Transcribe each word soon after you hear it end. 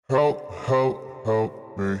Help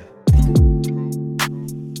me.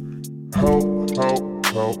 Help.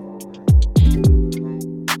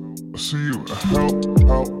 I see you in help.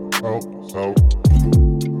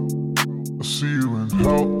 I see you in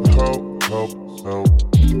help.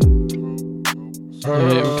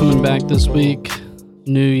 Alright, we're coming back this week.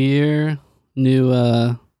 New year,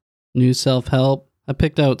 new self-help. I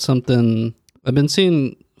picked out something I've been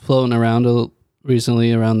seeing floating around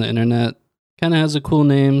recently around the internet. Kind of has a cool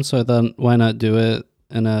name, so I thought, why not do it?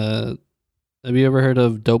 And have you ever heard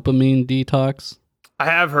of dopamine detox? I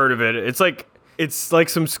have heard of it. It's like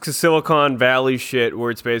some Silicon Valley shit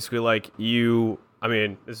where it's basically like this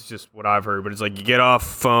is just what I've heard, but it's like you get off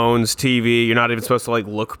phones, TV. You're not even supposed to like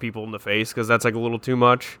look people in the face because that's like a little too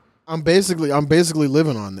much. I'm basically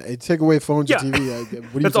living on that. Take away phones and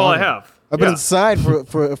TV. That's all I have. I've been inside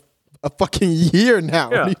for a fucking year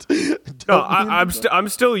now. Yeah. I'm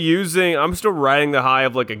still riding the high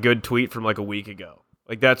of like a good tweet from like a week ago.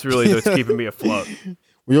 Like that's really what's keeping me afloat.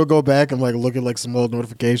 We'll go back and like look at like some old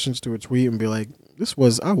notifications to a tweet and be like,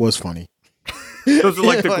 I was funny. Those are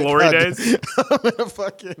like the glory days.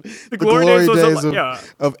 The glory days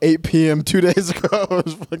of 8 p.m. 2 days ago.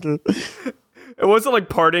 It wasn't like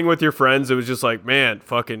partying with your friends. It was just like, man,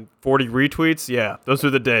 fucking 40 retweets. Yeah, those are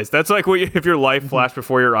the days. That's like if your life flashed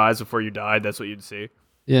before your eyes before you died, that's what you'd see.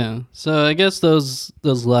 Yeah. So I guess those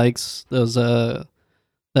likes, that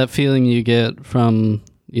feeling you get from,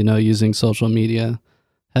 using social media,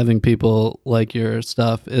 having people like your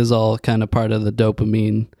stuff is all kind of part of the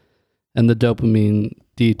dopamine and the dopamine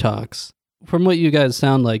detox. From what you guys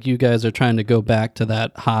sound like, you guys are trying to go back to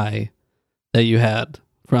that high that you had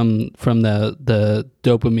from the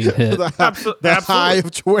dopamine hit. the high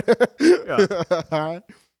of Twitter. Yeah.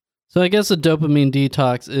 So I guess a dopamine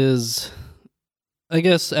detox is, I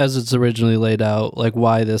guess as it's originally laid out, like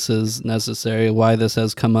why this is necessary, why this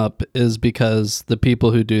has come up is because the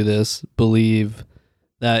people who do this believe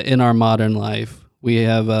that in our modern life, we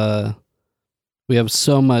have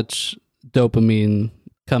so much dopamine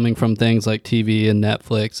coming from things like TV and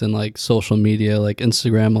Netflix and like social media, like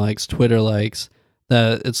Instagram likes, Twitter likes,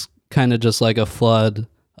 that it's kind of just like a flood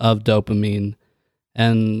of dopamine.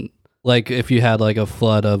 And like if you had like a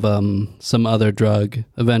flood of some other drug,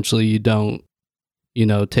 eventually you don't,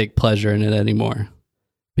 take pleasure in it anymore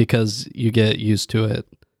because you get used to it.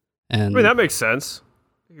 And I mean, that makes sense.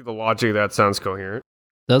 I think the logic of that sounds coherent.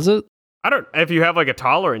 Does it? If you have like a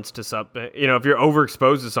tolerance to something, if you're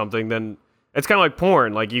overexposed to something, then it's kind of like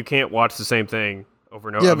porn. Like you can't watch the same thing over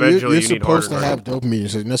and over. Yeah, eventually you're you need supposed harder to have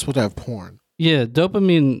dopamine. You're not supposed to have porn. Yeah,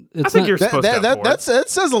 dopamine. I think you're supposed to have porn. That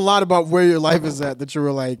says a lot about where your life is at. That you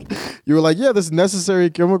were like, yeah, this necessary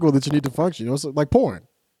chemical that you need to function. So like porn.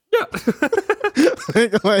 Yeah.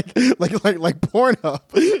 like Pornhub.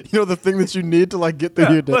 The thing that you need to like get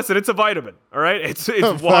through your day. Listen, it's a vitamin. All right, it's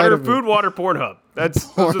water, food, water, Pornhub.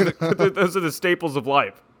 Those are the staples of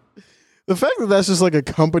life. The fact that that's just like a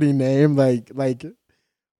company name, like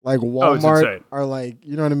Walmart, are like,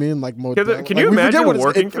 you know what I mean? Like, can you imagine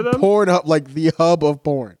working for them? Pornhub, like the hub of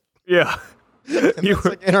porn. Yeah.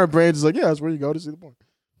 Like in our brains, it's like, yeah, that's where you go to see the porn.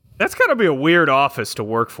 That's gotta be a weird office to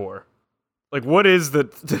work for. Like, what is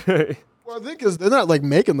the? Well, I think they're not like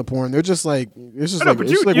making the porn. They're just like it's just but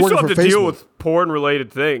you still have to deal with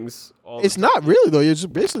porn-related things. It's not really though. You're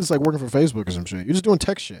just basically it's like working for Facebook or some shit. You're just doing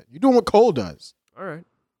tech shit. You're doing what Cole does. All right.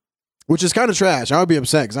 Which is kind of trash. I would be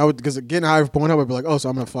upset because getting hired for Pornhub, I'd be like, oh, so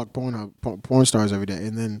I'm gonna fuck porn stars every day,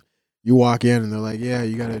 and then you walk in and they're like, yeah,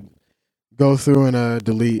 you gotta go through and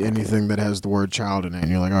delete anything that has the word child in it, and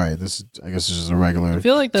you're like, all right, I guess this is a regular. I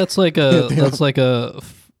feel like that's like a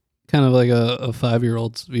kind of like a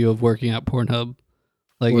 5-year-old's view of working at Pornhub.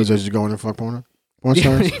 Like, what is that, just going to fuck porn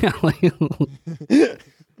stars? Yeah,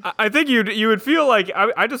 I think you would feel like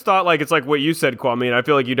I just thought like it's like what you said, Kwame. I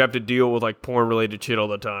feel like you'd have to deal with like porn related shit all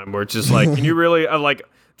the time, where it's just like, can you really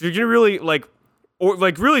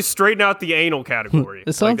really straighten out the anal category?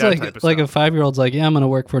 It sounds like a 5-year-old's like, yeah, I'm gonna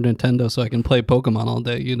work for Nintendo so I can play Pokemon all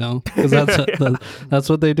day, because that's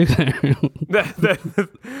what they do there.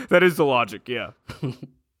 that is the logic, yeah.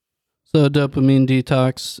 So dopamine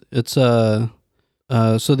detox, it's so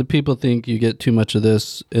the people think you get too much of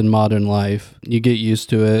this in modern life. You get used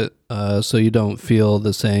to it, so you don't feel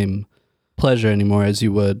the same pleasure anymore as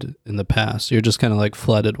you would in the past. You're just kind of like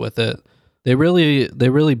flooded with it. They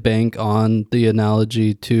really bank on the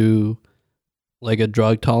analogy to like a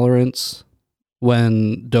drug tolerance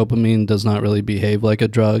when dopamine does not really behave like a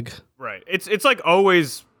drug. Right. It's like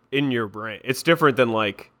always in your brain. It's different than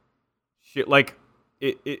like shit like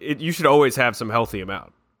you should always have some healthy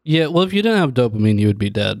amount. Yeah, well, if you didn't have dopamine, you would be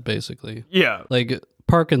dead, basically. Yeah. Like,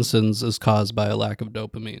 Parkinson's is caused by a lack of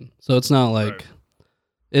dopamine. So it's not like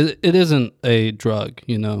it isn't a drug,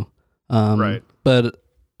 you know. Right. But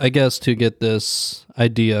I guess to get this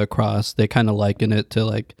idea across, they kind of liken it to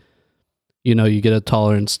like, you know, you get a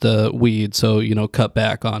tolerance to weed, so you know, cut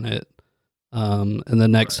back on it. And the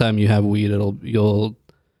next time you have weed, you'll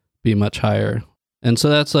be much higher. And so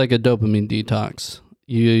that's like a dopamine detox.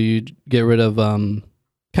 You get rid of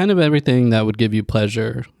kind of everything that would give you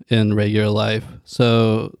pleasure in regular life.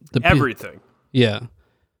 So everything. Yeah.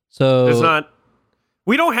 So it's not.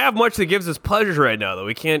 We don't have much that gives us pleasure right now, though.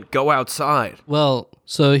 We can't go outside. Well,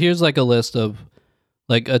 so here's like a list of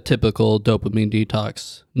like a typical dopamine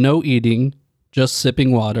detox. No eating, just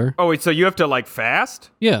sipping water. Oh, wait, so you have to like fast?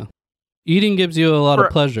 Yeah. Eating gives you a lot of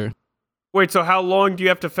pleasure. Wait, so how long do you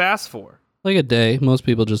have to fast for? Like a day. Most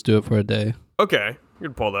people just do it for a day. Okay. You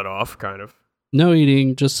can pull that off, kind of. No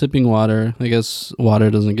eating, just sipping water. I guess water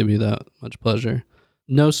doesn't give you that much pleasure.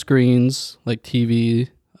 No screens, like TV,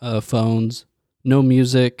 phones. No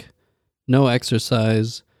music, no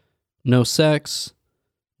exercise, no sex,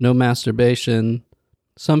 no masturbation.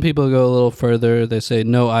 Some people go a little further. They say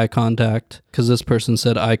no eye contact because this person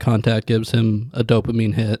said eye contact gives him a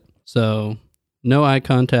dopamine hit. So no eye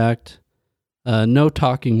contact, no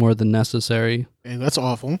talking more than necessary. And that's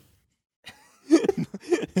awful.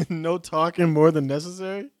 No talking more than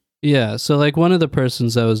necessary? Yeah, so like one of the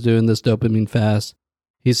persons that was doing this dopamine fast,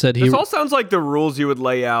 he said This all sounds like the rules you would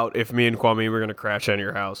lay out if me and Kwame were going to crash on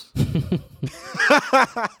your house.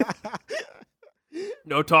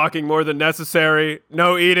 No talking more than necessary.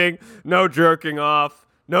 No eating. No jerking off.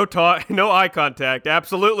 No eye contact.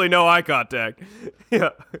 Absolutely no eye contact. Yeah.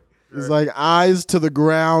 It's like eyes to the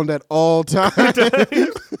ground at all times.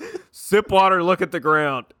 Sip water, look at the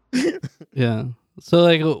ground. Yeah. So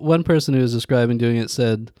like one person who was describing doing it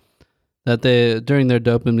said that during their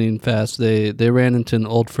dopamine fast, they ran into an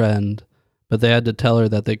old friend, but they had to tell her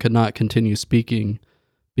that they could not continue speaking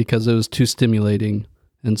because it was too stimulating.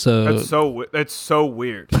 And so that's so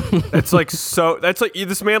weird. That's like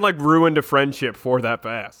this man like ruined a friendship for that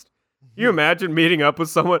fast. Can you imagine meeting up with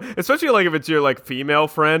someone, especially like if it's your like female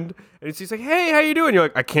friend, and she's like, "Hey, how you doing?" You're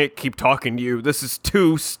like, "I can't keep talking to you. This is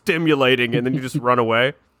too stimulating," and then you just run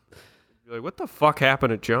away. You're like, "What the fuck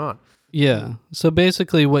happened to John?" Yeah. So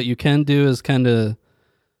basically what you can do is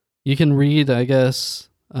you can read, I guess.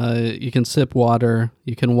 You can sip water.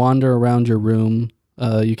 You can wander around your room.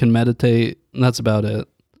 You can meditate. And that's about it.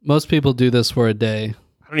 Most people do this for a day.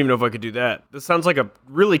 I don't even know if I could do that. This sounds like a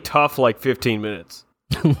really tough, like 15 minutes.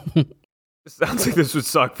 It sounds like this would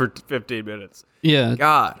suck for 15 minutes. Yeah.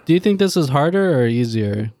 God. Do you think this is harder or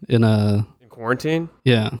easier in quarantine?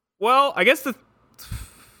 Yeah. Well, I guess the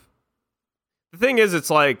thing is, it's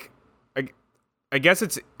like, I guess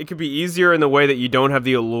it could be easier in the way that you don't have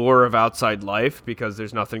the allure of outside life because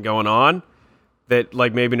there's nothing going on. That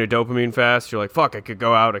like maybe in a dopamine fast, you're like, fuck, I could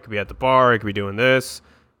go out, I could be at the bar, I could be doing this,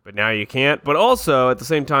 but now you can't. But also at the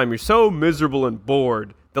same time, you're so miserable and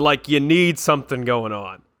bored that like you need something going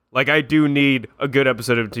on. Like I do need a good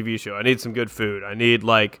episode of a TV show. I need some good food. I need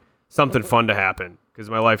like something fun to happen because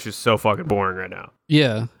my life's just so fucking boring right now.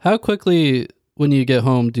 Yeah. How quickly when you get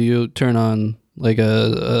home do you turn on like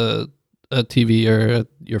a TV or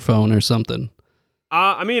your phone or something?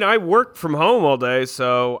 I mean, I work from home all day,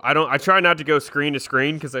 so I try not to go screen to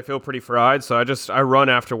screen because I feel pretty fried. So I run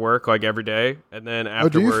after work like every day, and then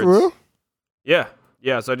afterwards. Oh, do you for real?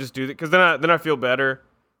 Yeah. So I just do that because then I feel better.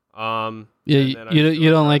 Yeah, you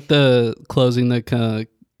don't like the closing the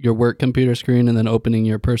your work computer screen and then opening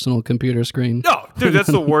your personal computer screen? No, dude, that's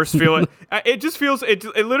the worst feeling. It just feels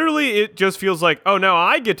it just feels like, oh, now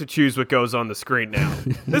I get to choose what goes on the screen now.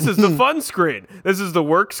 This is the fun screen. This is the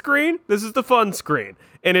work screen. This is the fun screen.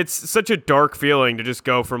 And it's such a dark feeling to just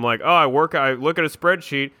go from like, oh, I look at a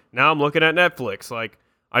spreadsheet, now I'm looking at Netflix. Like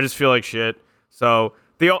I just feel like shit. So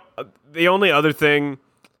the only other thing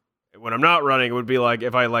when I'm not running would be like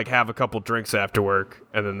if I like have a couple drinks after work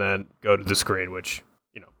and then go to the screen, which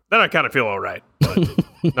then I kind of feel all right,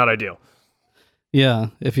 but not ideal. Yeah,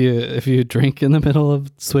 if you drink in the middle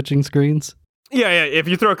of switching screens. Yeah. If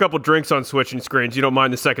you throw a couple drinks on switching screens, you don't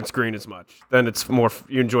mind the second screen as much. Then it's more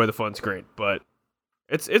you enjoy the fun screen. But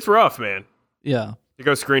it's rough, man. Yeah, to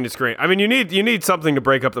go screen to screen. I mean, you need something to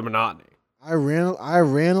break up the monotony. I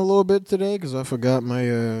ran a little bit today because I forgot my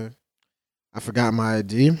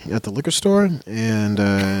ID at the liquor store,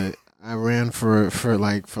 and I ran for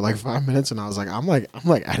like 5 minutes, and I was like, I'm like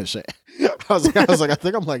out of shit. I was like, I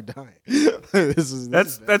think I'm like dying.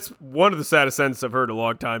 That's one of the saddest sentences I've heard in a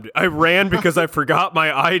long time. I ran because I forgot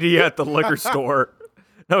my ID at the liquor store.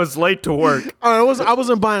 I was late to work. I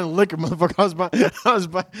wasn't buying liquor, motherfucker.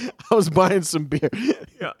 I was buying some beer.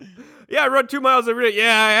 Yeah, I run 2 miles every day.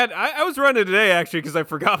 Yeah, I was running today actually because I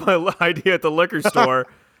forgot my ID at the liquor store,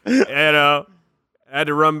 and I had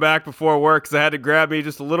to run back before work because I had to grab me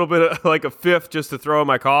just a little bit of like a fifth just to throw in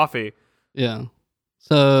my coffee. Yeah.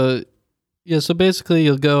 So basically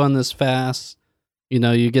you'll go on this fast.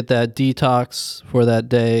 You get that detox for that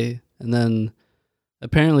day, and then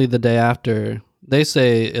apparently the day after, they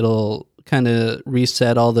say it'll kind of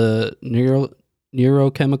reset all the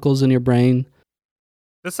neurochemicals in your brain.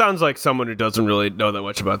 This sounds like someone who doesn't really know that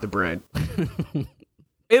much about the brain.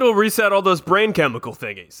 It'll reset all those brain chemical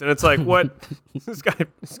thingies, and it's like, what? This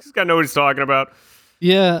guy know what he's talking about.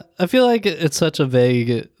 Yeah, I feel like it's such a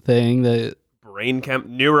vague thing that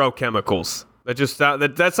neurochemicals.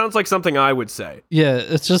 That sounds like something I would say. Yeah,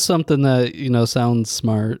 it's just something that sounds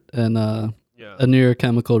smart, and a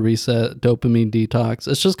neurochemical reset, dopamine detox.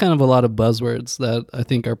 It's just kind of a lot of buzzwords that I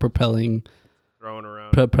think are propelling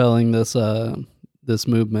this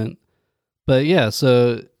movement. But yeah,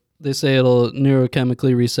 so they say it'll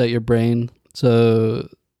neurochemically reset your brain, so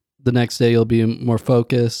the next day you'll be more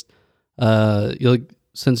focused.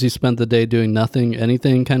 Since you spent the day doing nothing,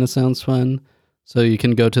 anything kind of sounds fun. So you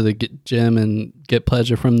can go to the gym and get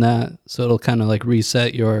pleasure from that. So it'll kind of like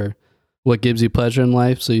reset what gives you pleasure in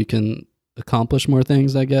life, so you can accomplish more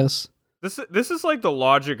things, I guess. This is like the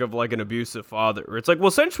logic of like an abusive father, where it's like, well,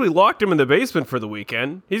 essentially locked him in the basement for the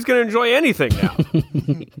weekend. He's gonna enjoy anything now.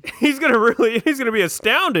 He's gonna be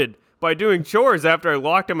astounded by doing chores after I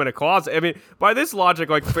locked him in a closet. I mean, by this logic,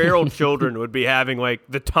 like feral children would be having like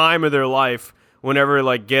the time of their life whenever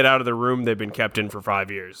like get out of the room they've been kept in for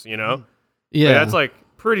 5 years. Yeah, like, that's like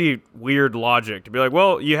pretty weird logic to be like,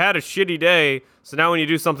 well, you had a shitty day, so now when you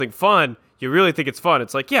do something fun, you really think it's fun.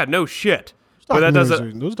 It's like, yeah, no shit. But that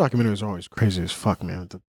doesn't. Those documentaries are always crazy as fuck, man.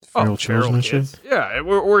 The feral children and shit. Yeah,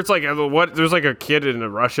 where it's like there's like a kid in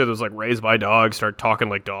Russia that was like raised by dogs, start talking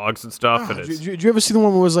like dogs and stuff. And did you ever see the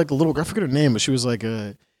one where it was like a little? I forget her name, but she was like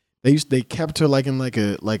they kept her like in like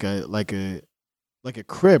a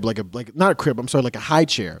crib, like not a crib. I'm sorry, like a high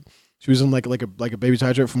chair. She was in like a baby's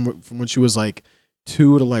high chair from when she was like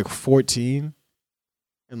 2 to like 14,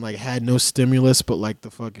 and like had no stimulus, but like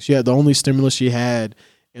she had the only stimulus she had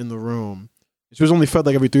in the room. She was only fed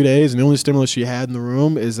like every 3 days, and the only stimulus she had in the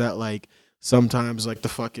room is that like sometimes like the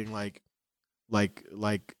fucking like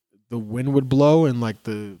the wind would blow and like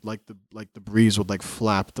the breeze would like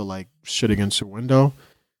flap the like shit against her window,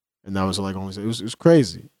 and that was like only it was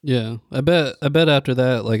crazy. Yeah, I bet after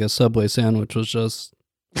that like a Subway sandwich was just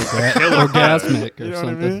orgasmic or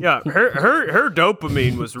something. I mean? Yeah, her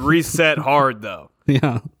dopamine was reset hard though.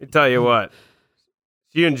 Yeah, I tell you what,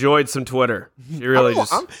 she enjoyed some Twitter. She really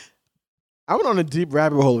I went on a deep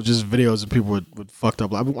rabbit hole of just videos of people with fucked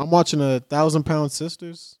up. I'm watching 1,000 Pound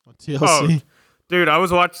Sisters on TLC. Oh, dude, I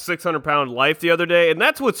was watching 600 Pound Life the other day, and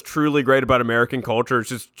that's what's truly great about American culture.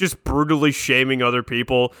 It's just brutally shaming other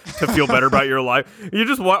people to feel better about your life. You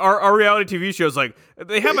just our reality TV shows, like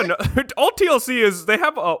they have all TLC is they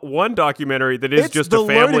have one documentary that is just a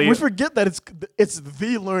family. We forget that it's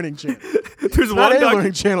the learning channel. There's not a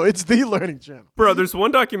learning channel. It's the learning channel. Bro, there's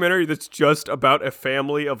one documentary that's just about a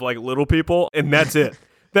family of like little people, and that's it.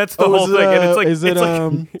 That's the whole thing. And it's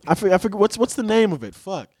like, I forget what's the name of it?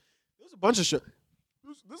 Fuck. There's a bunch of shows.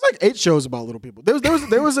 There's like 8 shows about little people. There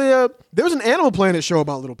was an Animal Planet show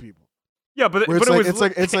about little people. Yeah, but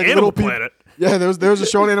it's like Animal Planet. Yeah, there was a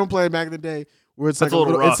show on Animal Planet back in the day where it's like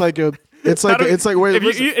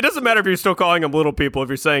it doesn't matter if you're still calling them little people if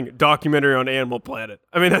you're saying documentary on Animal Planet.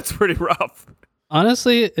 I mean, that's pretty rough.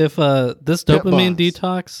 Honestly, if this dopamine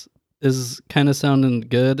detox is kind of sounding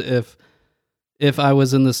good, if I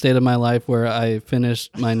was in the state of my life where I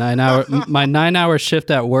finished my 9-hour shift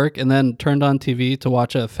at work and then turned on TV to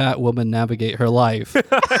watch a fat woman navigate her life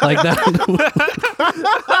like that.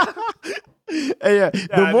 Hey, yeah.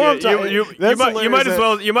 The more I'm talking, you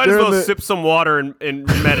might as well sip some water and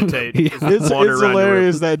meditate. It's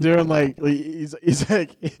hilarious that during like he's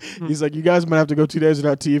like you guys might have to go 2 days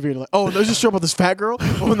without TV, and like, oh, there's a show about this fat girl.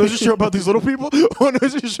 Oh, there's a show about these little people. Oh,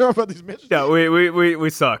 there's a show about these missions. Yeah, we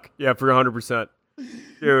suck. Yeah, for 100%.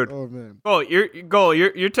 Dude. Oh man.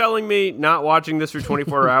 You're telling me not watching this for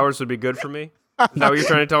 24 hours would be good for me? Is that what you're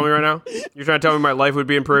trying to tell me right now? You're trying to tell me my life would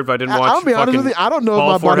be improved if I didn't watch. I'll be honest with you. I don't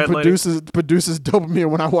know if my body produces dopamine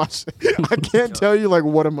when I watch it. I can't tell you like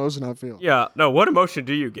what emotion I feel. Yeah, no. What emotion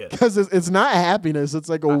do you get? Because it's not happiness. It's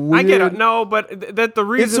like a weird. I get it. No, but that the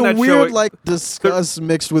reason it's a weird like disgust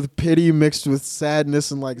mixed with pity, mixed with sadness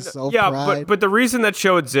and like self-pride. Yeah, but the reason that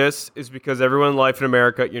show exists is because everyone in life in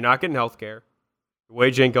America, you're not getting health care. Your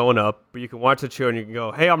wage ain't going up, but you can watch the show and you can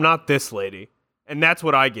go, hey, I'm not this lady. And that's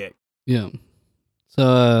what I get. Yeah.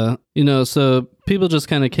 So, so people just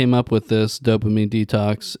kind of came up with this dopamine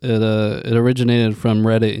detox. It originated from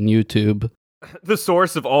Reddit and YouTube. The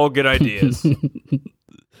source of all good ideas.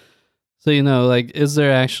 So, is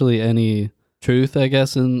there actually any truth, I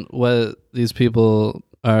guess, in what these people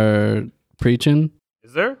are preaching?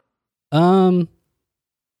 Is there? Not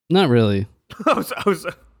really.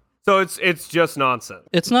 So it's just nonsense.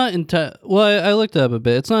 It's not well, I looked it up a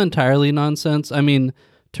bit. It's not entirely nonsense. I mean,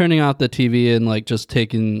 turning off the TV and just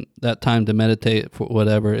taking that time to meditate for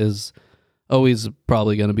whatever is always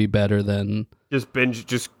probably going to be better than just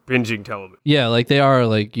binging television. Yeah, they are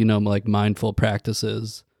mindful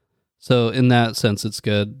practices. So in that sense, it's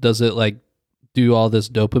good. Does it do all this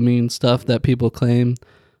dopamine stuff that people claim?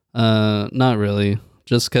 Not really.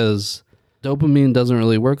 Just because dopamine doesn't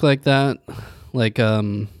really work like that.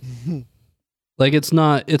 It's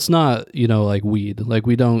not weed.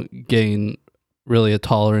 We don't gain really a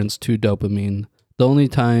tolerance to dopamine. The only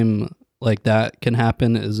time that can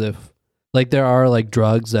happen is if there are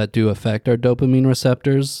drugs that do affect our dopamine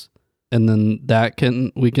receptors, and then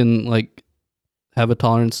we can have a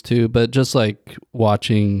tolerance to, but just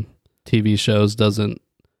watching TV shows doesn't.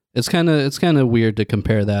 It's kind of weird to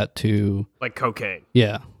compare that to cocaine.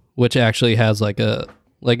 Yeah, which actually has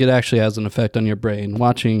it actually has an effect on your brain.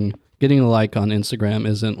 Getting a like on Instagram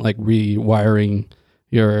isn't rewiring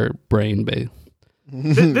your brain, babe.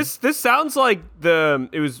 This sounds like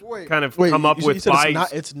it was kind of come up with by...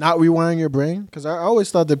 It's not rewiring your brain? Because I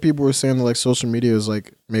always thought that people were saying that social media is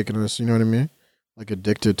making us, you know what I mean?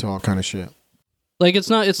 Addicted to all kind of shit. It's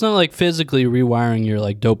not physically rewiring your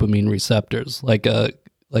dopamine receptors like a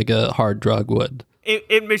hard drug would.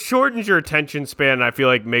 It shortens your attention span, and I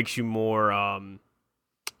feel makes you more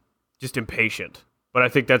just impatient. But I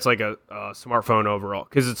think that's a smartphone overall,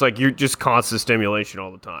 because it's you're just constant stimulation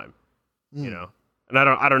all the time, And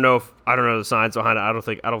I don't know the science behind it. I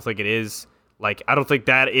don't think it is I don't think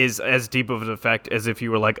that is as deep of an effect as if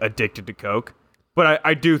you were addicted to coke. But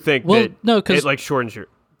I do think that it shortens your...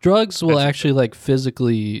 Drugs will actually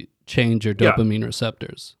physically change your dopamine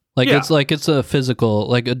receptors. It's a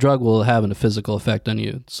physical, a drug will have a physical effect on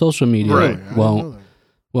you. Social media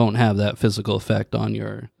won't have that physical effect on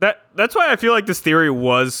your... That's why I feel this theory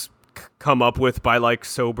was come up with by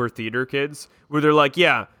sober theater kids, where they're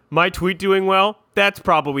yeah, my tweet doing well, that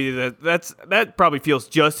probably feels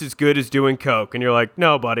just as good as doing coke. And you're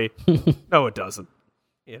no, buddy. No, it doesn't.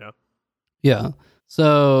 Yeah.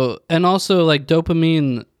 So, and also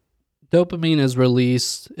dopamine is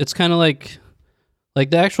released. It's kind of like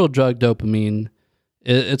the actual drug dopamine.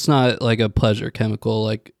 It's not a pleasure chemical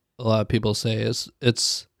like a lot of people say.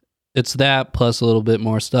 It's that plus a little bit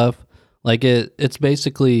more stuff. It's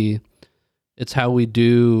basically, it's how we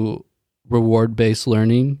do reward-based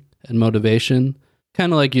learning and motivation.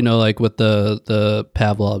 Kind of with the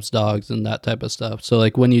Pavlov's dogs and that type of stuff. So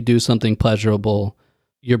when you do something pleasurable,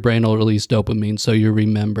 your brain will release dopamine, so you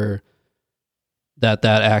remember that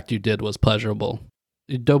act you did was pleasurable.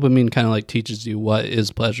 Dopamine kind of teaches you what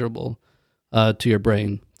is pleasurable to your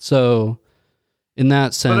brain. So in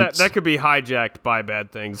that sense... that could be hijacked by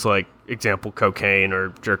bad things example, cocaine or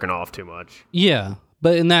jerking off too much. Yeah,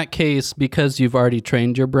 but in that case, because you've already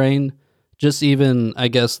trained your brain, just even, I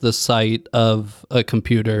guess, the sight of a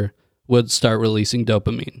computer would start releasing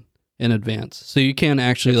dopamine in advance. So you can't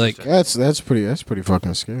actually that's pretty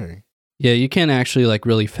fucking scary. Yeah, you can't actually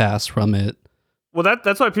really fast from it. Well,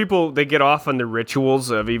 that's why people, they get off on the rituals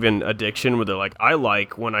of even addiction, where they're I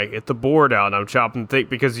when I hit the board out and I'm chopping thick,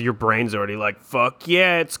 because your brain's already fuck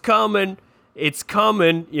yeah, it's coming. It's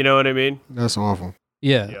coming. You know what I mean? That's awful.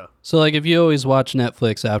 Yeah. So if you always watch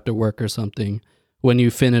Netflix after work or something, when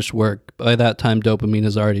you finish work, by that time dopamine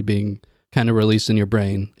is already being kind of released in your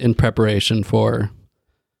brain in preparation for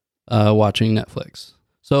watching Netflix.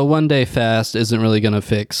 So a one-day fast isn't really going to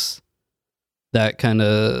fix that kind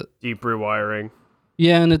of... deep rewiring.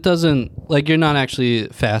 Yeah, and it doesn't... you're not actually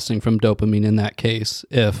fasting from dopamine in that case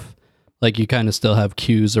if, you kind of still have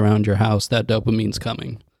cues around your house that dopamine's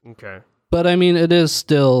coming. Okay. But, I mean, it is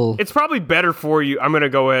still... It's probably better for you. I'm going to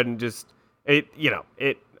go ahead and just... I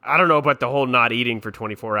don't know about the whole not eating for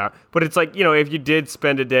 24 hours, but it's if you did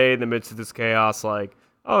spend a day in the midst of this chaos, oh,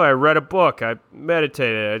 I read a book, I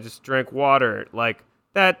meditated, I just drank water,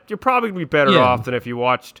 that, you're probably going to be better off than if you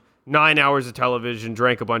watched 9 hours of television,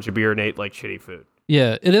 drank a bunch of beer, and ate shitty food.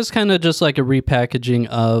 Yeah, it is kind of just a repackaging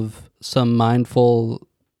of some mindful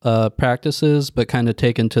practices, but kind of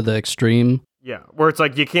taken to the extreme. Yeah, where it's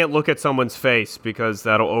you can't look at someone's face because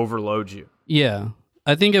that'll overload you. Yeah.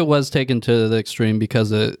 I think it was taken to the extreme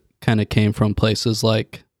because it kind of came from places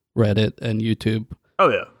like Reddit and YouTube. Oh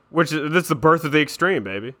yeah, that's the birth of the extreme,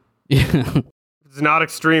 baby. Yeah. If it's not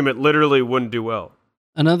extreme, it literally wouldn't do well.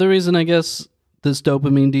 Another reason I guess this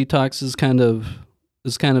dopamine detox is kind of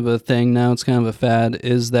a thing now, it's kind of a fad,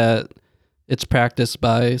 is that it's practiced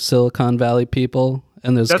by Silicon Valley people,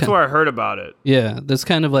 and That's where I heard about it. Yeah, there's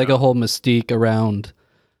kind of like a whole mystique around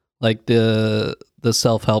like the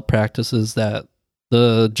self-help practices that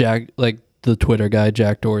the Twitter guy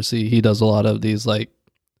Jack Dorsey, he does a lot of these like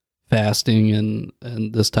fasting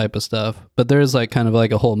and this type of stuff. But there's like kind of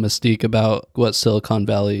like a whole mystique about what Silicon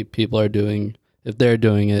Valley people are doing. If they're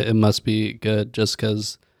doing it, it must be good just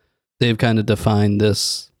because they've kind of defined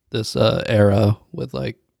this era with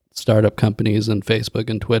like startup companies and Facebook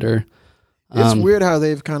and Twitter. It's weird how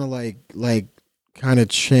they've kind of like kind of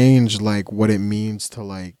changed like what it means to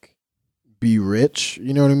like be rich.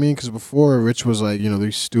 You know what I mean? Because before, rich was like, you know,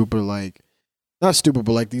 these stupid, like, not stupid,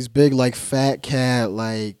 but like these big like fat cat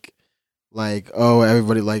like oh,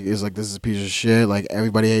 everybody like is like, this is a piece of shit, like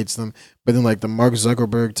everybody hates them. But then like the Mark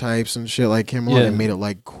Zuckerberg types and shit like came on and made it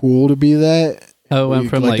like cool to be that. How it went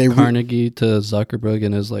from like Carnegie to Zuckerberg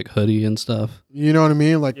and his like hoodie and stuff. You know what I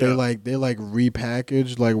mean? Like they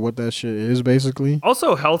repackaged like what that shit is basically.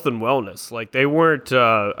 Also health and wellness. Like they weren't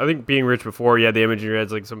I think being rich before, you had the image in your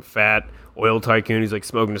head like some fat oil tycoon who's like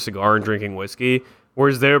smoking a cigar and drinking whiskey.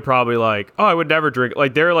 Whereas they're probably like, oh, I would never drink.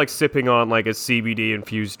 Like they're like sipping on like a CBD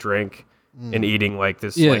infused drink and eating like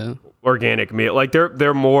this like organic meal. Like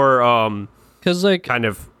they're more because like kind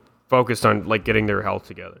of focused on like getting their health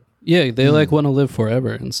together. Yeah, they like want to live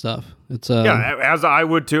forever and stuff. It's yeah, as I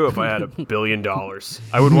would too if I had $1 billion.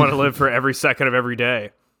 I would want to live for every second of every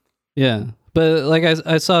day. Yeah, but like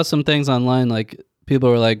I saw some things online, like people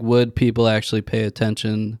were like, would people actually pay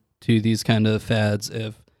attention to these kind of fads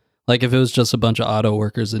if it was just a bunch of auto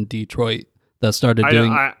workers in Detroit that started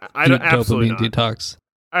doing dopamine detox?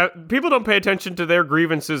 People don't pay attention to their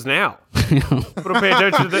grievances now. People don't pay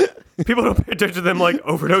attention to them like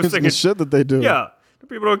overdosing the shit that they do. Yeah.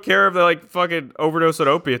 People don't care if they like fucking overdose on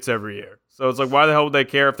opiates every year. So it's like, why the hell would they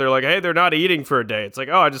care if they're like, hey, they're not eating for a day? It's like,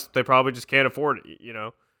 oh, they probably just can't afford it, you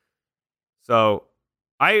know? So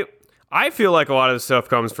I feel like a lot of this stuff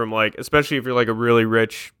comes from like, especially if you're like a really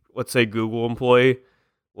rich, let's say Google employee,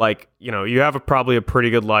 like, you know, you have probably a pretty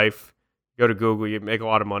good life. You go to Google, you make a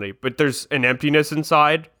lot of money, but there's an emptiness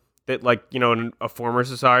inside that like, you know, in a former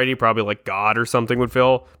society, probably like God or something would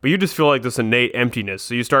fill, but you just feel like this innate emptiness.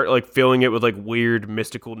 So you start like filling it with like weird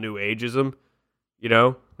mystical new ageism, you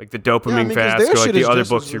know, like the dopamine fast or like the other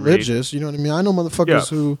books you read. You know what I mean? I know motherfuckers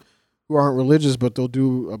who aren't religious, but they'll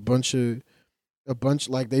do a bunch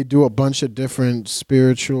like they do a bunch of different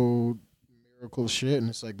spiritual miracle shit. And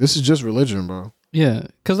it's like, this is just religion, bro. Yeah.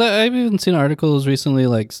 Cause I've even seen articles recently,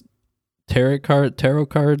 like tarot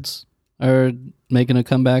cards are making a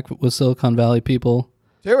comeback with Silicon Valley people.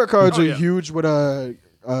 Tarot cards are huge with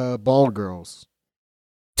bald girls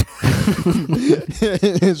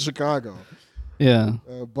in Chicago. Yeah.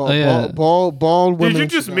 Bald women. Did you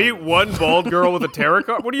just meet one bald girl with a tarot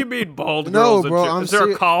card? What do you mean bald girls? No, bro. Is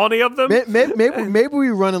there a colony of them? Maybe we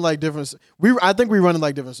run in like different. I think we run in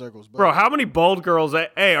like different circles. But bro, how many bald girls?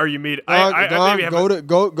 Hey, are you meeting?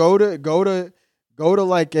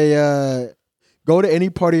 Go to any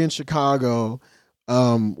party in Chicago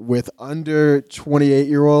with under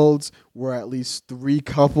 28-year-olds where at least 3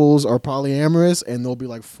 couples are polyamorous, and there'll be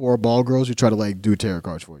like 4 ball girls who try to like do tarot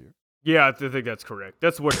cards for you. Yeah, I think that's correct.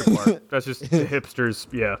 That's Wicker Park. That's just the hipsters.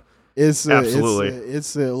 Yeah, absolutely.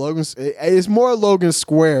 It's more Logan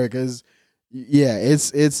Square because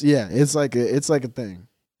it's like a thing.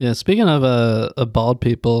 Yeah, speaking of bald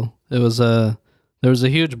people, there was a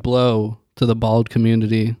huge blow to the bald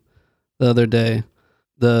community the other day.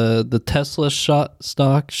 The Tesla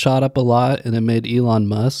stock shot up a lot, and it made Elon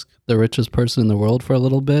Musk the richest person in the world for a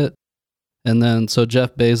little bit. And then so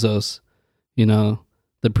Jeff Bezos, you know,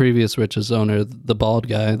 the previous richest owner, the bald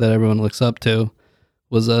guy that everyone looks up to,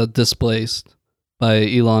 was displaced by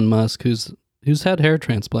Elon Musk, who's had hair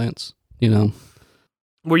transplants. You know,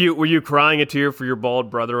 were you crying a tear for your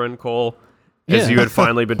bald brethren, Cole, as you had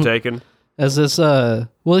finally been taken? As this,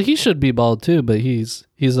 well, he should be bald too, but he's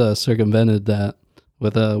circumvented that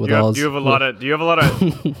with all. Do you have a lot of?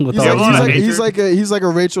 He's like a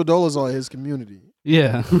Rachel Dolezal in his community.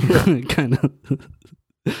 Yeah, kind of.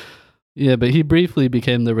 Yeah, but he briefly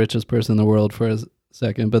became the richest person in the world for a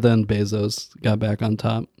second, but then Bezos got back on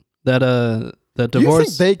top. That divorce. Do you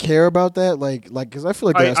think they care about that? Like, because I feel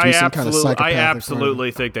like there has to be some kind of psychopathic. I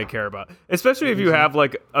absolutely think they care about it. Especially if you have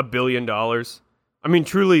like $1 billion. I mean,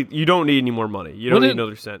 truly, you don't need any more money. You don't need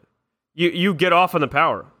another cent. you get off on the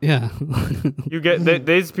power. Yeah.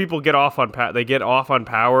 These people get off on they get off on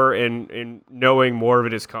power and knowing more of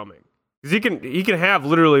it is coming. Because he can have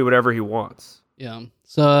literally whatever he wants. Yeah.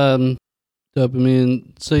 So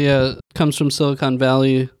dopamine. So yeah, it comes from Silicon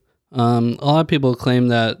Valley. A lot of people claim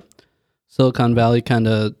that Silicon Valley kind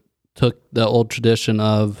of took the old tradition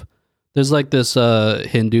of, there's like this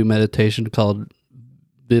Hindu meditation called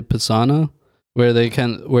Vipassana,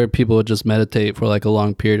 where people would just meditate for like a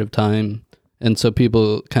long period of time. And so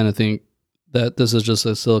people kind of think that this is just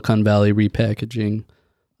a Silicon Valley repackaging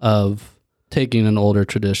of taking an older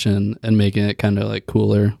tradition and making it kind of like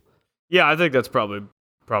cooler. Yeah, I think that's probably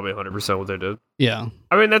 100% what they did. Yeah.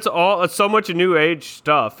 I mean, that's so much new age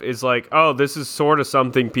stuff is like, oh, this is sort of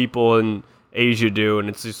something people in Asia do, and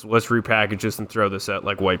it's just, let's repackage this and throw this at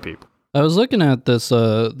like white people. I was looking at this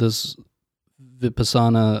this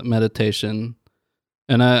Vipassana meditation,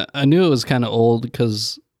 and I knew it was kind of old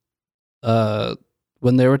because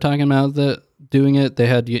when they were talking about doing it,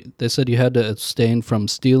 they said you had to abstain from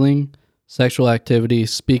stealing, sexual activity,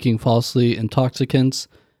 speaking falsely, intoxicants,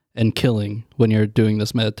 and killing when you're doing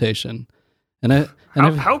this meditation. And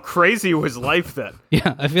how crazy was life then?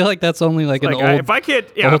 Yeah, I feel like that's only like an old. If I can't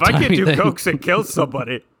do thing. coke and kill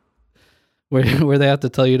somebody, where they have to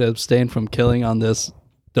tell you to abstain from killing on this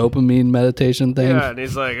dopamine meditation thing. Yeah, and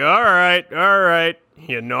he's like, all right,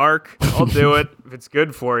 you narc, I'll do it if it's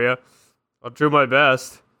good for you. I'll do my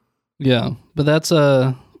best. Yeah, but that's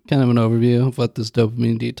kind of an overview of what this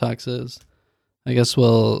dopamine detox is. I guess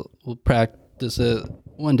we'll practice it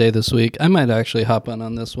one day this week. I might actually hop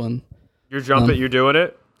on this one. You're jumping. You're doing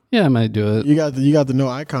it. Yeah, I might do it. You got the no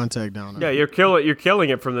eye contact down there. Yeah, you're killing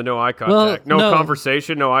it from the no eye contact. Well, no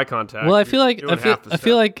conversation, no eye contact. Well, I feel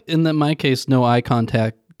like in my case, no eye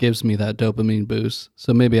contact gives me that dopamine boost.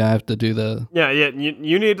 So maybe I have to do the. Yeah.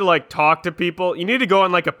 You need to like talk to people. You need to go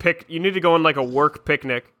on like You need to go on like a work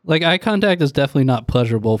picnic. Like eye contact is definitely not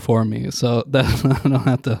pleasurable for me, so that I don't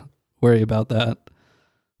have to worry about that.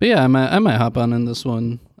 But yeah, I might hop on in this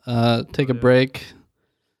one. Take a break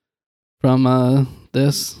from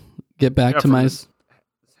this. Get back to my this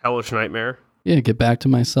hellish nightmare. Yeah, get back to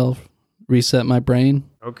myself. Reset my brain.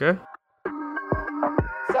 Okay.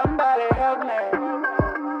 Somebody help me.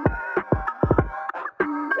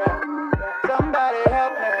 Somebody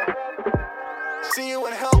help me. See you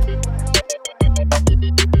and help.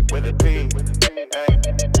 With a P. With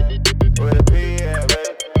a P, yeah,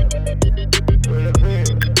 with a P.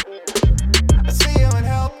 I see you and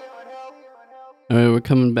help. All right, we're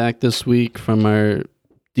coming back this week from our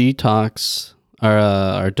detox,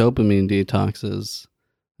 our dopamine detoxes.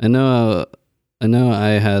 I know I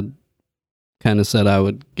had kind of said I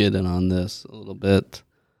would get in on this a little bit.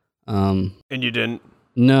 And you didn't?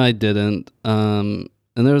 No, I didn't. And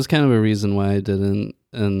there was kind of a reason why I didn't,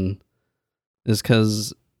 and it's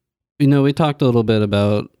because, we talked a little bit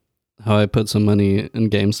about how I put some money in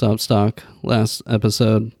GameStop stock last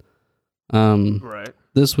episode. Right.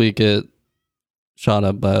 This week it shot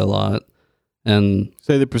up by a lot. And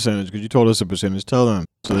say the percentage, because you told us a percentage. Tell them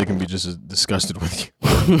so they can be just as disgusted with you.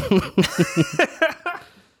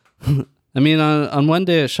 I mean, on one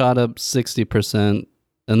day it shot up 60%,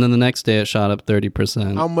 and then the next day it shot up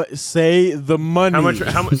 30%. How much? Say the money.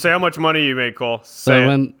 Say how much money you made, Cole. Say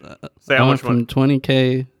how much money? From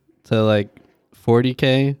 $20K to like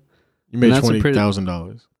 $40K. You made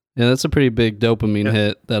 $20,000. Yeah, that's a pretty big dopamine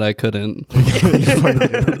hit that I couldn't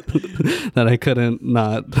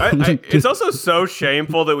not. It's also so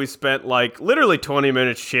shameful that we spent like literally 20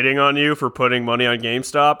 minutes shitting on you for putting money on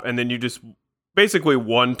GameStop, and then you just basically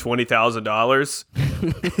won $20,000.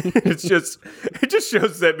 It just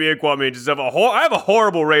shows that me and Kwame just have I have a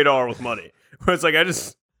horrible radar with money. Where it's like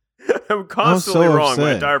I'm constantly wrong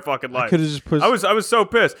my entire fucking life. I was so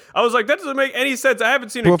pissed. I was like, that doesn't make any sense. I haven't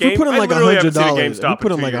seen a game. If we put in like $100, if we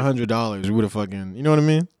put in like $100, we would have fucking. You know what I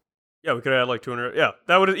mean? Yeah, we could have had like 200. Yeah,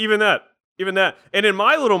 that would even that. And in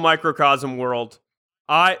my little microcosm world,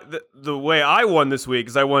 the way I won this week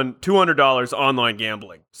is I won $200 online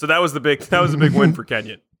gambling. So that was a big win for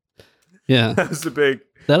Kenyon. Yeah, that was the big.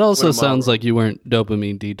 That also sounds like you weren't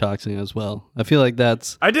dopamine detoxing as well. I feel like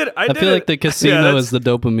that's. I feel like the casino is the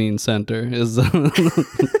dopamine center.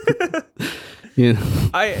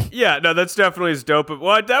 No, that's definitely as dope.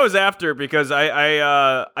 Well, that was after because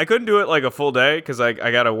I couldn't do it like a full day because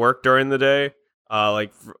I got to work during the day,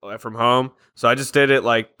 from home. So I just did it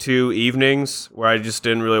like 2 evenings where I just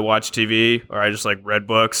didn't really watch TV, or I just like read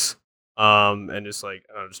books, and just like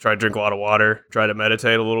just try to drink a lot of water, try to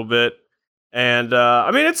meditate a little bit. And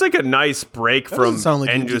I mean, it's like a nice break from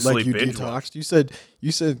endlessly binge detoxed.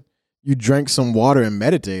 You said you drank some water and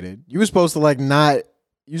meditated. You were supposed to like not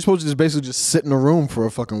you're supposed to just basically just sit in a room for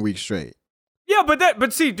a fucking week straight. Yeah,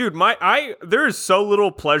 but see, dude, there is so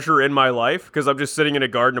little pleasure in my life because I'm just sitting in a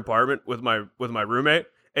garden apartment with my roommate,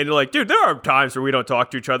 and you're like, dude, there are times where we don't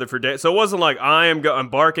talk to each other for days. So it wasn't like I am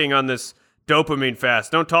embarking on this dopamine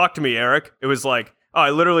fast. Don't talk to me, Eric. It was like, oh,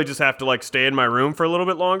 I literally just have to like stay in my room for a little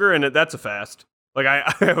bit longer, and that's a fast. Like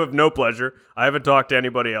I have no pleasure. I haven't talked to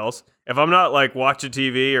anybody else. If I'm not like watching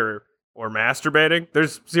TV or masturbating,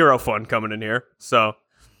 there's zero fun coming in here. So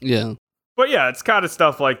Yeah. but yeah, it's kind of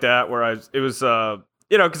stuff like that where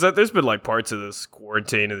because there's been like parts of this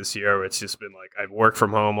quarantine of this year where it's just been like I work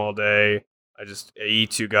from home all day. I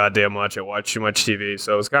eat too goddamn much. I watch too much TV.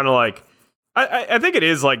 So it's kind of like, I think it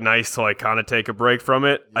is like nice to like kind of take a break from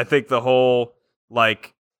it. I think the whole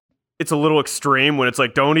like, it's a little extreme when it's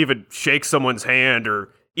like, don't even shake someone's hand or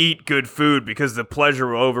eat good food because the pleasure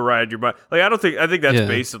will override your mind. Like, I think that's Yeah.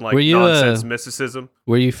 based in like Were you, nonsense mysticism.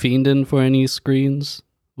 Were you fiending for any screens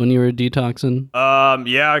when you were detoxing?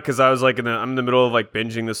 Yeah, because I was like I'm in the middle of like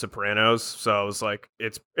binging The Sopranos, so I was like,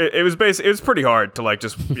 it was pretty hard to like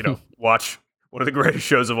just watch one of the greatest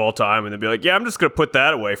shows of all time and then be like, yeah, I'm just gonna put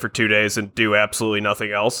that away for 2 days and do absolutely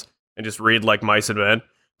nothing else and just read like Mice and Men.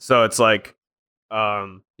 So it's like, Yeah.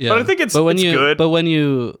 but I think it's but when it's you good. but when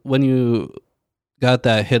you got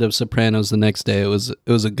that hit of Sopranos the next day, it was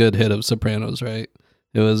a good hit of Sopranos, right?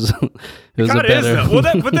 It was a Kinda better. is, though.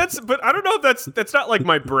 Well, but I don't know if that's not like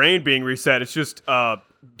my brain being reset. It's just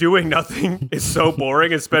doing nothing is so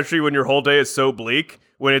boring, especially when your whole day is so bleak.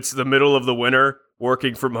 When it's the middle of the winter,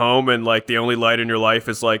 working from home, and like the only light in your life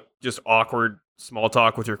is like just awkward small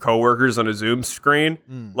talk with your coworkers on a Zoom screen.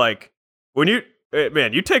 Like when you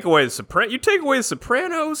take away the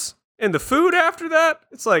Sopranos. And the food after that,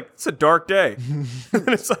 it's a dark day.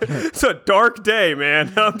 it's a dark day,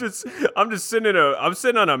 man. I'm just sitting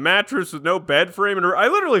on a mattress with no bed frame, and I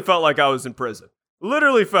literally felt like I was in prison.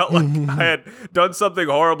 Literally felt like I had done something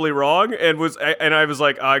horribly wrong, and I was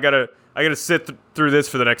like, I gotta sit through this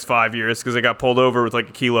for the next 5 years because I got pulled over with like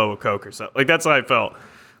a kilo of coke or something. Like that's how I felt.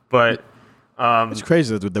 But it's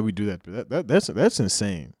crazy that we do that. That's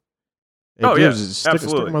insane. Yeah, stick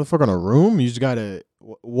absolutely. a motherfucker in a room. You just gotta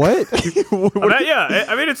what? Yeah,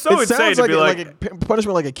 I mean it's so it insane sounds to be like a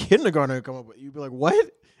punishment like a kindergartner would come up with. You'd be like, what?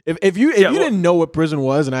 If you didn't know what prison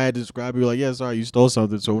was and I had to describe, you'd be like, yeah, sorry, you stole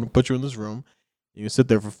something, so I'm gonna put you in this room. You can sit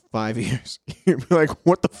there for 5 years. You'd be like,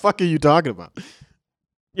 what the fuck are you talking about?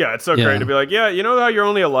 Yeah, it's so great to be like, yeah, you know how you're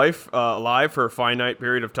only alive for a finite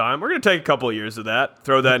period of time? We're going to take a couple of years of that,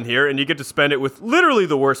 throw that in here, and you get to spend it with literally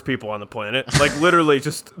the worst people on the planet. Like, literally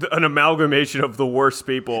just an amalgamation of the worst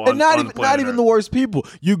people on the planet. Not even the worst people.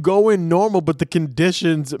 You go in normal, but the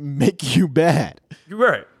conditions make you bad.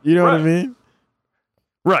 Right. You know what I mean?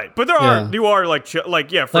 Right. But you are like for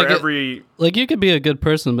like every... Like, you could be a good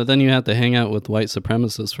person, but then you have to hang out with white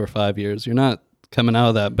supremacists for 5 years. You're not coming out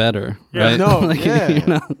of that better, right? No, like, yeah. you're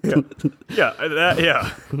not,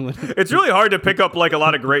 It's really hard to pick up like a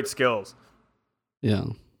lot of great skills. Yeah,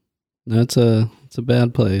 it's a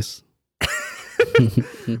bad place.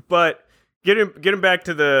 But getting back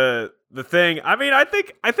to the thing, I mean, I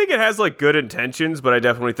think it has like good intentions, but I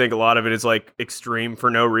definitely think a lot of it is like extreme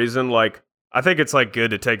for no reason. Like, I think it's like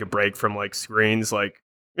good to take a break from like screens. Like,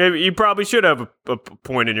 maybe you probably should have a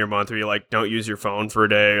point in your month where you like don't use your phone for a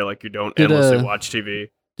day, or like you don't endlessly watch TV.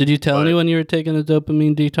 Did you tell anyone you were taking a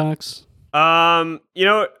dopamine detox?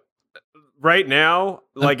 Right now,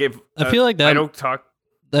 like I feel like that I don't talk.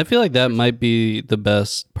 I feel like that might be the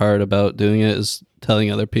best part about doing it is telling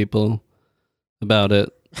other people about it.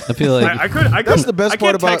 I feel like I could. That's the best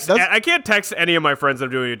part about. I can't text any of my friends that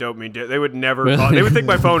I'm doing a dopamine. They would never. They would think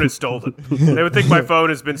my phone is stolen. They would think my phone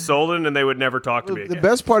has been stolen, and they would never talk to me again. The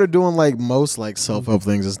best part of doing like most like self-help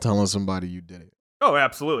things is telling somebody you did it. Oh,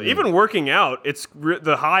 absolutely. Even working out, it's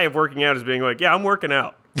the high of working out is being like, yeah, I'm working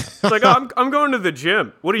out. It's like, oh, I'm going to the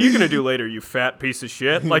gym. What are you gonna do later, you fat piece of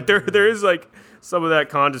shit? Like there is like some of that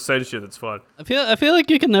condescension that's fun. I feel like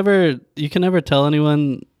you can never tell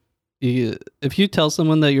anyone. If you tell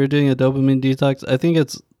someone that you're doing a dopamine detox, I think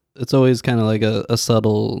it's always kind of like a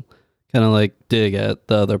subtle kind of like dig at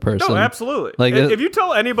the other person. No, absolutely. Like if you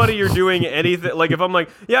tell anybody you're doing anything, like if I'm like,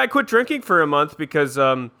 yeah, I quit drinking for a month because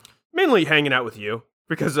mainly hanging out with you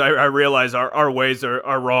because I realize our ways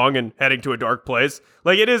are wrong and heading to a dark place.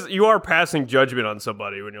 Like you are passing judgment on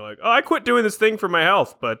somebody when you're like, oh, I quit doing this thing for my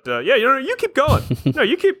health, but yeah, you keep going. No,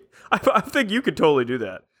 you keep. I think you could totally do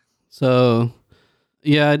that. So.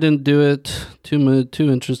 Yeah, I didn't do it too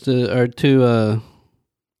interested or too. I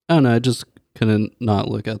don't know. I just couldn't not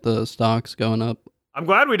look at the stocks going up. I'm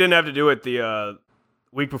glad we didn't have to do it the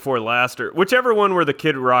week before last or whichever one where the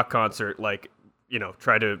Kid Rock concert. Like,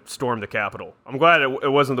 try to storm the Capitol. I'm glad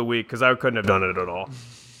it wasn't the week because I couldn't have done it at all.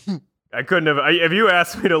 I couldn't have. If you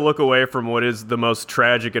asked me to look away from what is the most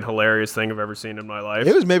tragic and hilarious thing I've ever seen in my life,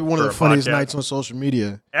 It was maybe one of for the a funniest podcast nights on social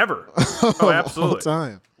media ever. of Oh, all absolutely.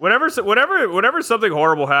 time. Whenever something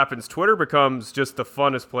horrible happens, Twitter becomes just the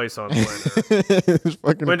funnest place on planet Earth. It's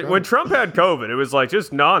fucking When incredible. Trump had COVID, it was like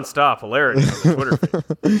just nonstop hilarity on the Twitter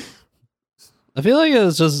feed. I feel like it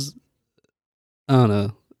was just, I don't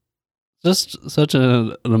know, just such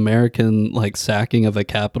an American like sacking of a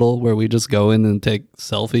capital where we just go in and take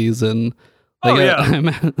selfies and like, Oh,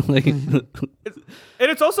 yeah. like And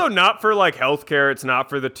it's also not for like healthcare. It's not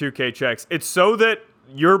for the 2K checks. It's so that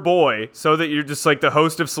your boy, so that you're just like the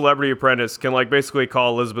host of Celebrity Apprentice can like basically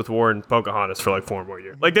call Elizabeth Warren Pocahontas for like 4 more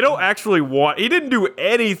years. Like they don't actually want. He didn't do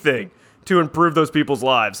anything to improve those people's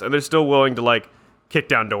lives, and they're still willing to like kick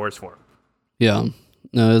down doors for him. yeah,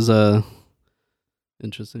 no, it was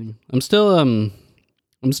interesting. I'm still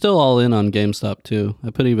all in on GameStop too. I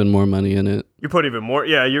put even more money in it. You put even more.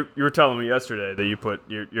 Yeah, you were telling me yesterday that you put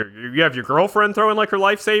you have your girlfriend throwing like her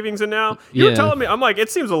life savings in now. You were Yeah. telling me, I'm like,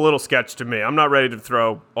 it seems a little sketch to me. I'm not ready to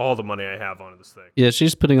throw all the money I have onto this thing. Yeah,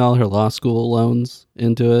 she's putting all her law school loans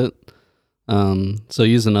into it. So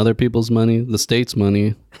using other people's money, the state's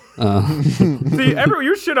money. See,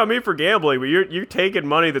 you shit on me for gambling, but you're taking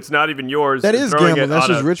money that's not even yours. That and is throwing gambling. it That's on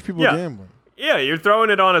just a- rich people yeah. gambling. Yeah, you're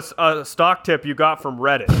throwing it on a stock tip you got from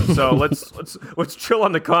Reddit. So let's chill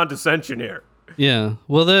on the condescension here. Yeah.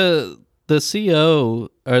 Well, the CEO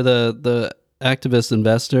or the activist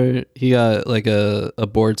investor, he got like a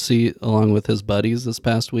board seat along with his buddies this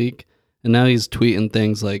past week, and now he's tweeting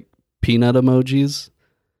things like peanut emojis,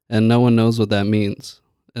 and no one knows what that means.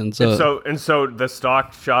 And so, And so the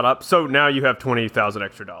stock shot up. So now you have $20,000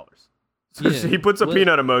 extra dollars. So Yeah. he puts a Well-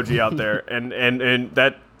 peanut emoji out there, and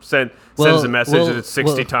that sends a message that it's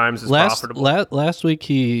 60 times as profitable. Last week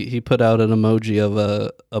he put out an emoji of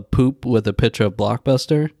a poop with a picture of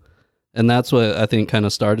Blockbuster, and that's what I think kind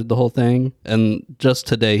of started the whole thing. And just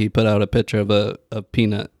today he put out a picture of a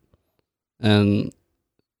peanut, and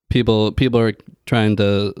people are trying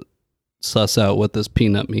to suss out what this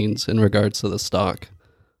peanut means in regards to the stock.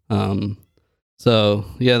 So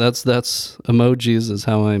yeah, that's emojis is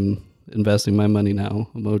how I'm investing my money now.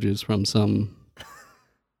 Emojis from some.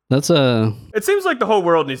 That's It seems like the whole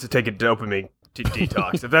world needs to take a dopamine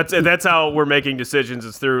detox. if that's how we're making decisions,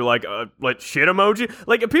 is through like shit emoji.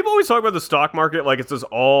 Like people always talk about the stock market like it's this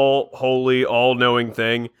all holy, all knowing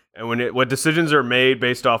thing, and when decisions are made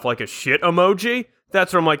based off like a shit emoji,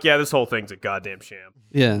 that's where I'm like, yeah, this whole thing's a goddamn sham.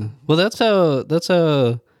 Yeah. Well, that's how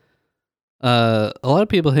a lot of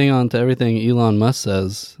people hang on to everything Elon Musk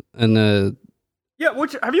says. And Yeah,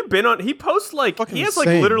 which have you been on? He posts like Fucking he has like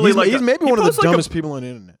insane. literally he's, like he's maybe he one of the posts, like, a- dumbest people on the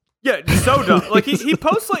internet. Yeah, so dumb. Like he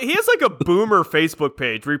posts like he has like a boomer Facebook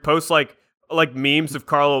page where he posts like memes of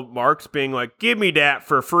Karl Marx being like, "Give me that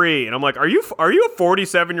for free," and I'm like, "Are you a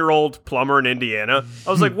 47-year-old plumber in Indiana?"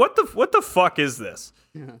 I was like, "What the fuck is this?"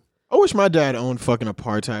 I wish my dad owned fucking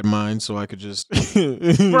apartheid mines so I could just.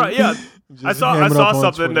 Right? Yeah, I just saw ham it up on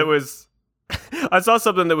something Twitter. that was. I saw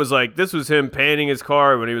something that was like, this was him painting his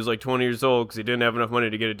car when he was like 20 years old because he didn't have enough money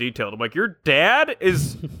to get it detailed. I'm like, your dad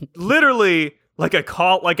is literally like a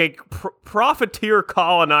profiteer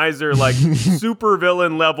colonizer, like super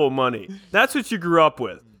villain level money. That's what you grew up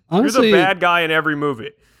with. honestly, You're the bad guy in every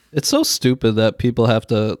movie. it's so stupid that people have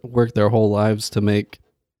to work their whole lives to make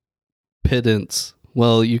pittance.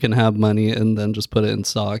 Well, you can have money and then just put it in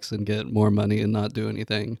stocks and get more money and not do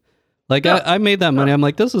anything. Like Yeah. I made that money. I'm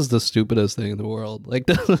like, this is the stupidest thing in the world. Like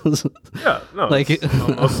this is Yeah, no, Like- it's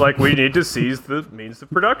almost like we need to seize the means of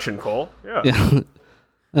production, Cole. Yeah. yeah.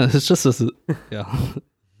 It's just this. Yeah.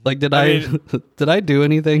 Like did I I, mean- did I do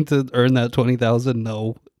anything to earn that 20,000?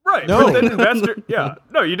 No. Right. No. But then investor, yeah.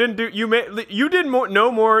 No, you didn't do. You did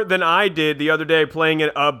no more than I did the other day playing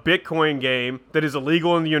a Bitcoin game that is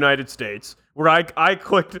illegal in the United States. Where I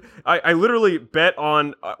clicked, I literally bet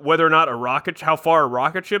on whether or not how far a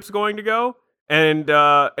rocket ship's going to go, and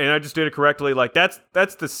I just did it correctly. Like that's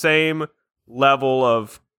the same level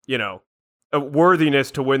of of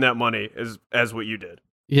worthiness to win that money as what you did.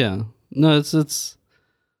 Yeah. No, it's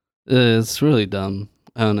really dumb.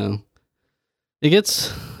 I don't know. It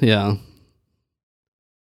gets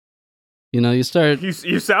you start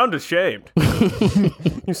You sound ashamed.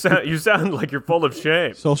 you sound like you're full of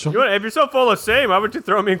shame. Social, If you're so full of shame, why would you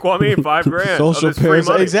throw me and Kwame $5,000 social of this free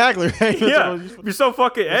parasite. money? Exactly. Right? Yeah, if you're so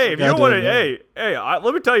fucking. Hey, if you don't want to, Goddamn,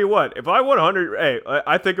 let me tell you what. If I won 100,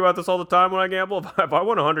 I think about this all the time when I gamble. If I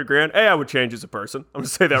won $100,000, I would change as a person. I'm gonna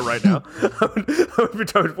say that right now.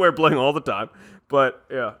 I would wear bling all the time. But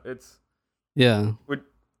yeah, it's. yeah. Would,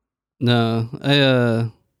 No,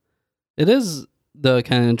 it is though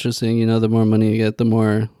kind of interesting. You know, the more money you get, the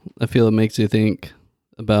more I feel it makes you think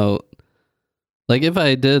about, like, if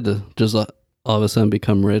I did just all of a sudden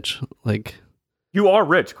become rich, like, You are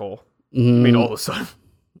rich, Cole. I mean, all of a sudden.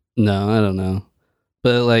 no, I don't know,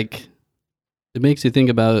 but like, it makes you think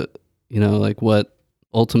about, you know, like what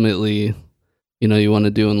ultimately, you know, you want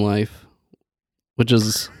to do in life, which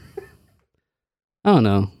is, I don't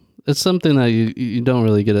know. It's something that you don't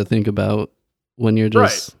really get to think about when you're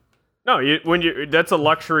just No, that's a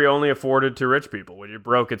luxury only afforded to rich people. When you're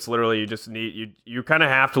broke, it's literally you just need you kind of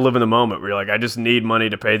have to live in the moment where you're like, I just need money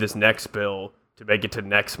to pay this next bill to make it to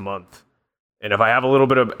next month. And if I have a little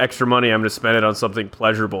bit of extra money, I'm going to spend it on something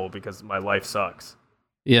pleasurable because my life sucks.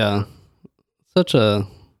 yeah, such a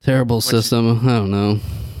terrible system. I don't know.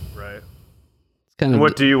 Right. It's kind And of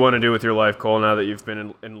what do you want to do with your life, Cole, now that you've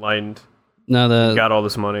been enlightened? now that Got all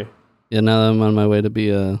this money. now that I'm on my way to be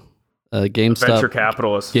a Venture GameStop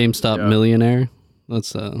capitalist. GameStop millionaire.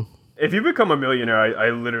 That's If you become a millionaire, I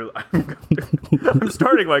literally I'm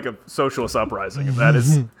starting like a socialist uprising if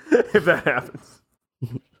that happens.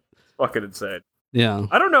 It's fucking insane. yeah.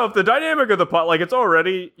 I don't know if the dynamic of the pot, like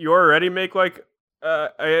you already make like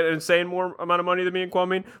an insane more amount of money than me and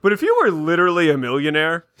Kwame. But if you were literally a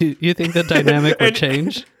millionaire, You think the dynamic would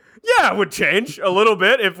change? yeah, it would change a little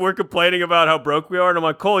bit if we're complaining about how broke we are. And I'm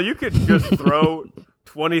like, Cole, you could just throw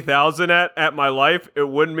 20,000 at my life. It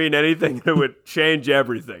wouldn't mean anything. It would change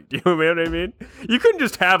everything. Do you know what I mean? You couldn't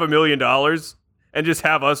just have $1 million and just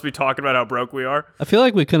have us be talking about how broke we are. I feel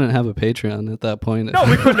like we couldn't have a Patreon at that point. No,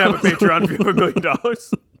 we couldn't have a Patreon if you have $1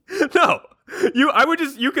 million. No.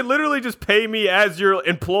 You could literally just pay me as your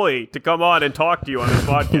employee to come on and talk to you on this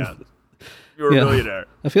podcast. You're Yeah. a millionaire.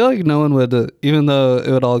 I feel like no one would, even though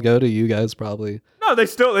it would all go to you guys probably. No, they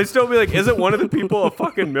still be like, isn't one of the people a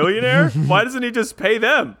fucking millionaire? Why doesn't he just pay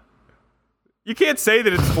them? You can't say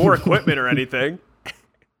that it's for equipment or anything.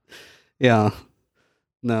 Yeah.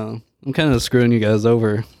 No, I'm kind of screwing you guys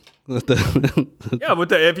over. With the Yeah,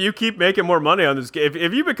 but if you keep making more money on this game,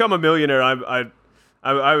 if you become a millionaire,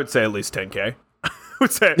 I would say at least 10K. I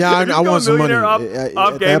would say, Yeah, if you I want become a some money. millionaire off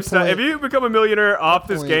At that GameStop. point- If you become a millionaire off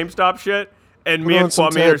this point- GameStop shit, and Put me on and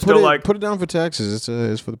some Kwame ta- are still like, put it down for taxes.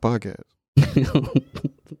 It's for the podcast.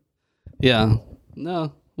 Yeah.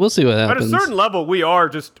 No, we'll see what at a happens. certain level, we are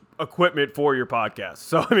just equipment for your podcast.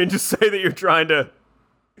 So I mean, just say that you're trying to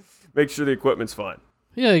make sure the equipment's fine.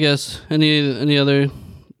 Yeah, I guess. Any other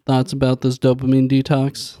thoughts about this dopamine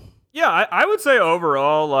detox? Yeah, I would say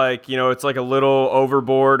overall, like, you know, it's like a little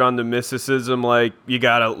overboard on the mysticism. Like, you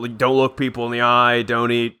gotta don't look people in the eye,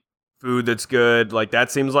 don't eat food that's good. Like,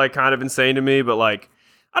 that seems like kind of insane to me. But like,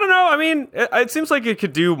 I don't know. I mean, it seems like it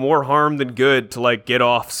could do more harm than good to like get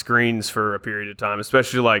off screens for a period of time,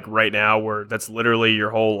 especially like right now where that's literally your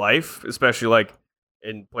whole life, especially like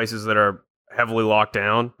in places that are heavily locked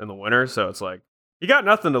down in the winter. So it's like you got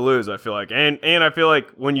nothing to lose, I feel like. And I feel like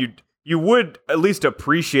when you would at least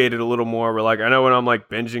appreciate it a little more. Where like, I know when I'm like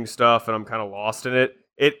binging stuff and I'm kind of lost in it,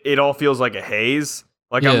 it all feels like a haze.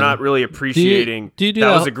 Like Yeah. I'm not really appreciating do you do that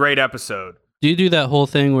that- was a great episode. Do you do that whole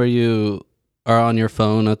thing where you are on your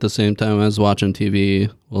phone at the same time as watching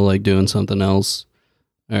TV while like doing something else?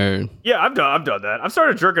 Or Yeah, I've done that. I've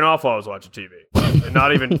started jerking off while I was watching TV, and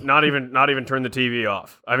not even turn the TV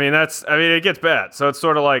off. I mean, it gets bad. So it's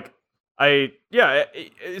sort of like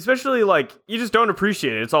especially like you just don't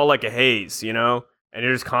appreciate it. It's all like a haze, you know, and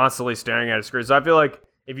you're just constantly staring at a screen. So I feel like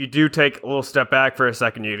if you do take a little step back for a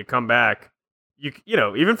second, you to come back, you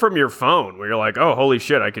know, even from your phone, where you're like, oh, holy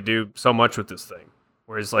shit, I could do so much with this thing.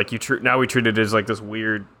 Whereas like now we treat it as like this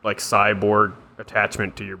weird like cyborg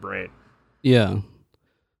attachment to your brain. yeah.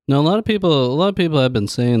 No, a lot of people have been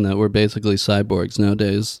saying that we're basically cyborgs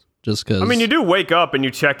nowadays just cuz I mean, you do wake up and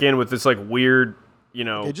you check in with this like weird, you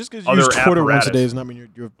know, Hey, just because you other use Twitter once a apparatus. day does not mean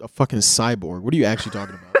you're a fucking cyborg. What are you actually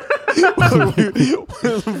talking about? What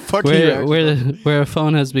the fuck are you actually where a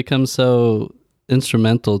phone has become so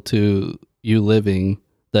instrumental to you living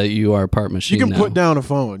that you are part machine You can now. put down a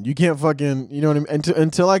phone. You can't fucking, you know what I mean?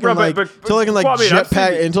 Until I can Right, but until I can like well, I mean, I've seen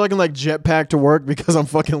jetpack, you- until I can like jetpack to work because I'm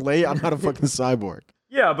fucking late. I'm not a fucking cyborg.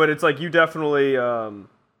 Yeah, but it's like you definitely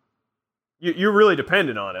you're really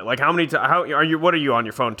dependent on it. Like how are you? What are you on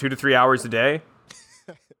your phone? 2 to 3 hours a day?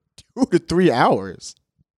 2 to 3 hours.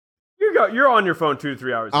 You're on your phone 2 to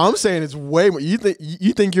 3 hours. A day. I'm saying it's way more. You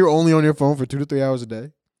think you're only on your phone for 2 to 3 hours a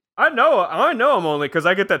day? I know I'm only because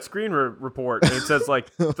I get that screen report and it says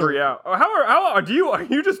like 3 hours. How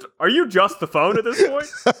are you just the phone at this point?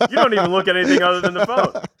 You don't even look at anything other than the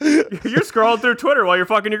phone. You're scrolling through Twitter while you're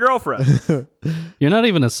fucking your girlfriend. You're not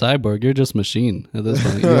even a cyborg. You're just machine at this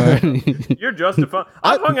point. You're just a phone.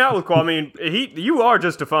 I've hung out with Kwame. You are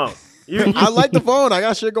just a phone. I like the phone. I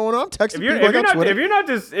got shit going on. I'm texting people.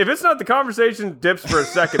 If it's not the conversation dips for a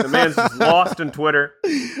second, the man's just lost in Twitter.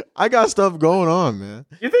 I got stuff going on, man.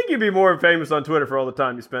 You think you'd be more famous on Twitter for all the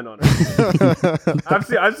time you spend on it?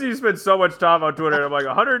 I've seen you spend so much time on Twitter. And I'm like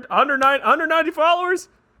 190 followers.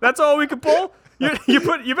 That's all we can pull.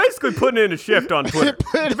 You're basically putting in a shift on Twitter.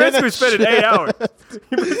 You basically spending 8 hours.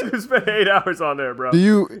 You basically spend 8 hours on there, bro. Do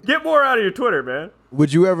you get more out of your Twitter, man?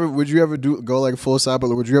 Would you ever go like full cyber?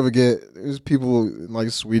 Or would you ever get? There's people in like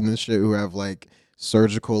Sweden and shit who have like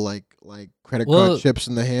surgical like credit card chips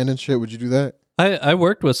in the hand and shit. Would you do that? I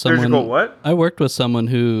worked with someone. Surgical what? I worked with someone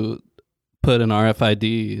who put an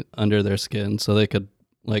RFID under their skin so they could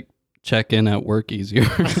like check in at work easier.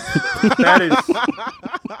 That is.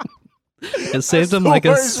 It saved them like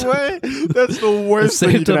That's the worst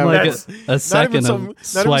thing you can have. Like a second of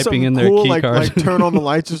swiping in their cool, key card. Like turn on the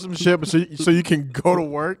lights or some shit, so you can go to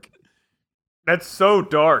work. That's so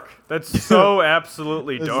dark. That's so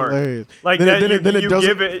absolutely dark. Hilarious. Like then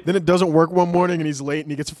it doesn't work one morning and he's late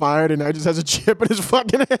and he gets fired and now he just has a chip in his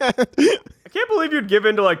fucking hand. I can't believe you'd give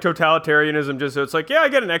in to like totalitarianism just so it's like, yeah, I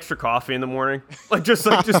get an extra coffee in the morning. Like just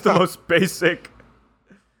the most basic.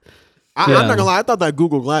 I'm not gonna lie. I thought that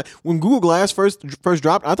when Google Glass first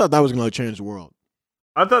dropped, I thought that was gonna like change the world.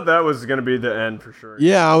 I thought that was gonna be the end for sure.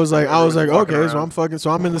 Yeah, I was like, okay, around.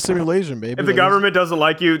 so I'm in the simulation, baby. If the government doesn't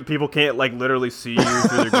like you, people can't like literally see you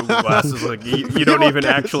through their Google glasses. Like you don't even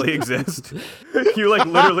actually exist. You like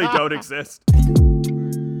literally don't exist.